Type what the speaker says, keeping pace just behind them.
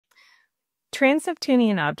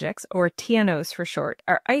Trans-Neptunian objects, or TNOs for short,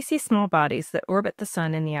 are icy small bodies that orbit the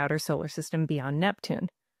Sun in the outer solar system beyond Neptune.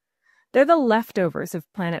 They're the leftovers of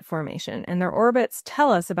planet formation, and their orbits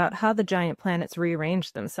tell us about how the giant planets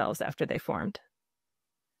rearranged themselves after they formed.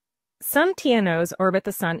 Some TNOs orbit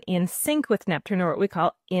the Sun in sync with Neptune, or what we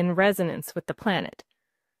call in resonance with the planet.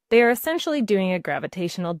 They are essentially doing a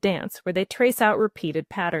gravitational dance, where they trace out repeated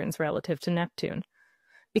patterns relative to Neptune.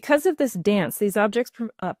 Because of this dance, these objects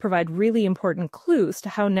provide really important clues to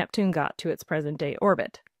how Neptune got to its present-day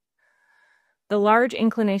orbit. The Large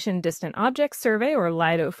Inclination Distant Objects Survey, or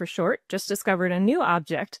LIDO for short, just discovered a new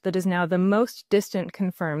object that is now the most distant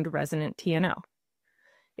confirmed resonant TNO.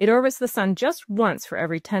 It orbits the Sun just once for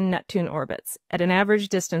every 10 Neptune orbits, at an average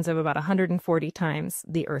distance of about 140 times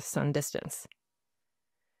the Earth-Sun distance.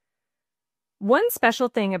 One special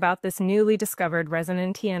thing about this newly discovered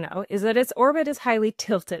resonant TNO is that its orbit is highly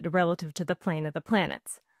tilted relative to the plane of the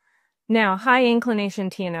planets. Now,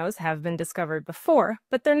 high-inclination TNOs have been discovered before,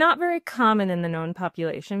 but they're not very common in the known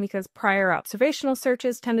population because prior observational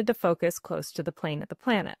searches tended to focus close to the plane of the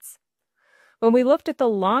planets. When we looked at the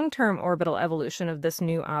long-term orbital evolution of this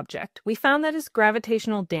new object, we found that its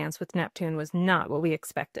gravitational dance with Neptune was not what we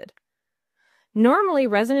expected. Normally,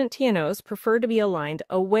 resonant TNOs prefer to be aligned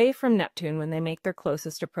away from Neptune when they make their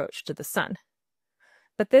closest approach to the Sun.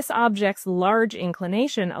 But this object's large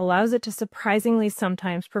inclination allows it to surprisingly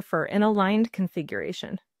sometimes prefer an aligned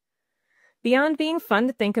configuration. Beyond being fun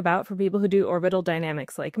to think about for people who do orbital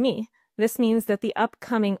dynamics like me, this means that the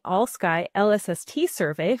upcoming all-sky LSST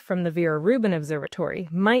survey from the Vera Rubin Observatory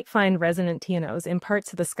might find resonant TNOs in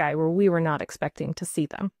parts of the sky where we were not expecting to see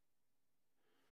them.